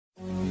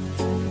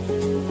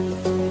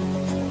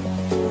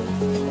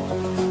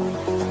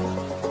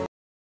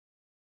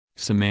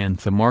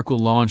Samantha Markle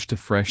launched a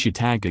fresh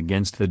attack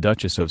against the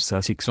Duchess of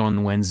Sussex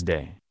on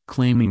Wednesday,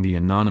 claiming the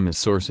anonymous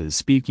sources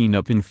speaking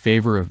up in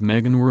favor of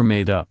Meghan were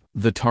made up.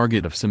 The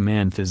target of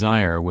Samantha's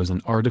ire was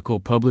an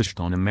article published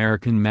on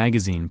American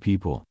magazine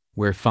People,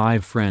 where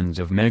 5 friends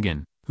of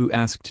Meghan, who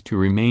asked to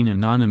remain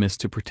anonymous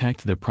to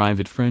protect the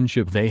private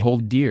friendship they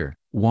hold dear,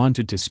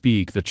 wanted to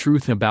speak the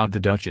truth about the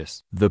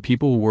Duchess. The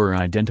people were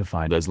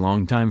identified as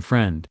longtime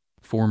friend,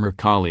 former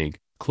colleague,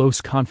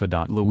 close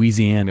confidant,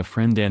 Louisiana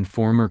friend and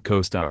former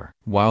co-star.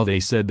 While they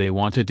said they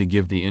wanted to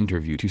give the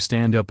interview to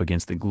stand up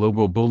against the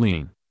global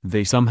bullying,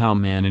 they somehow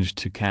managed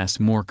to cast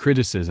more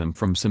criticism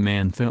from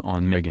Samantha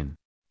on Meghan.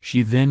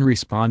 She then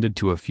responded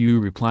to a few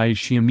replies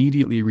she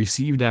immediately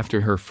received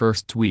after her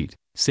first tweet,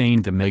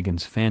 saying that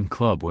Meghan's fan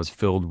club was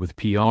filled with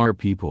PR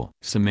people.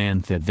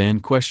 Samantha then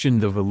questioned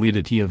the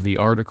validity of the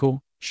article,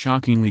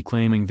 shockingly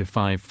claiming the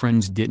 5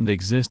 friends didn't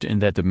exist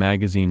and that the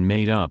magazine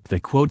made up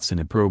the quotes in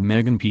a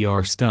pro-Meghan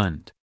PR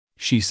stunt.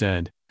 She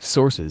said,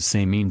 "Sources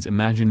say" means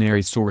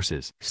imaginary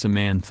sources.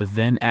 Samantha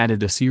then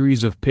added a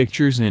series of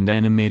pictures and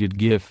animated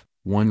GIF,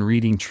 one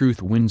reading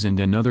 "Truth wins" and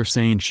another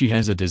saying she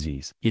has a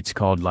disease. It's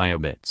called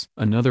liabits.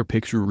 Another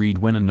picture read,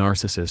 "When a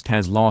narcissist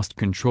has lost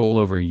control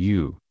over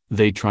you,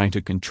 they try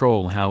to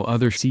control how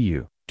others see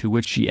you," to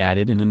which she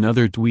added in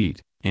another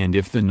tweet, "And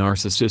if the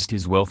narcissist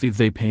is wealthy,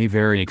 they pay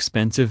very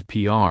expensive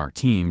PR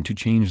team to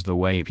change the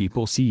way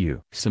people see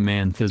you."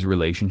 Samantha's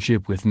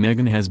relationship with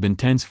Meghan has been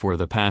tense for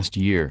the past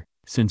year,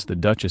 since the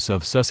Duchess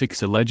of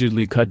Sussex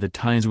allegedly cut the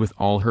ties with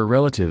all her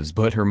relatives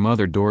but her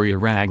mother Doria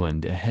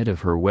Ragland ahead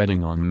of her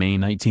wedding on May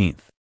 19.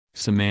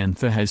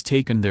 Samantha has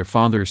taken their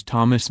father's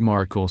Thomas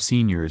Markle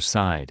Sr.'s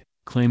side,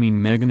 claiming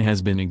Meghan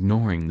has been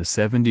ignoring the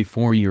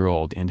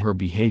 74-year-old and her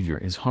behavior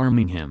is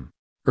harming him.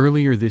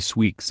 Earlier this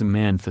week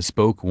Samantha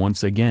spoke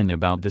once again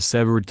about the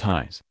severed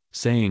ties,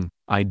 saying,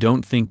 "I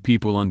don't think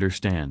people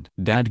understand.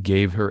 Dad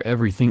gave her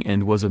everything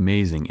and was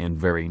amazing and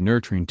very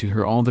nurturing to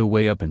her all the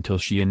way up until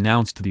she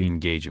announced the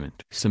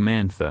engagement."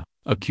 Samantha,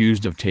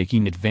 accused of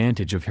taking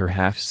advantage of her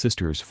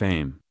half-sister's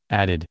fame,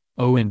 added,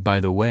 "Oh, and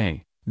by the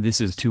way, this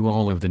is to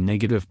all of the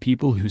negative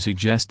people who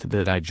suggest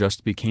that I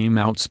just became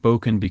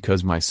outspoken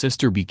because my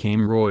sister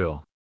became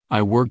royal.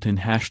 I worked in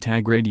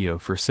 #radio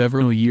for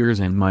several years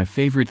and my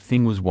favorite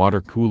thing was water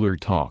cooler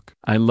talk.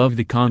 I love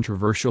the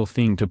controversial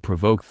thing to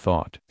provoke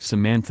thought."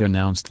 Samantha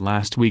announced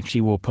last week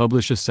she will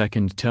publish a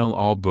second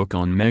tell-all book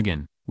on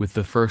Meghan, with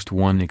the first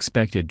one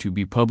expected to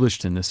be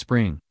published in the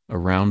spring,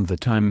 around the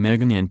time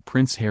Meghan and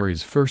Prince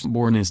Harry's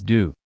firstborn is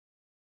due.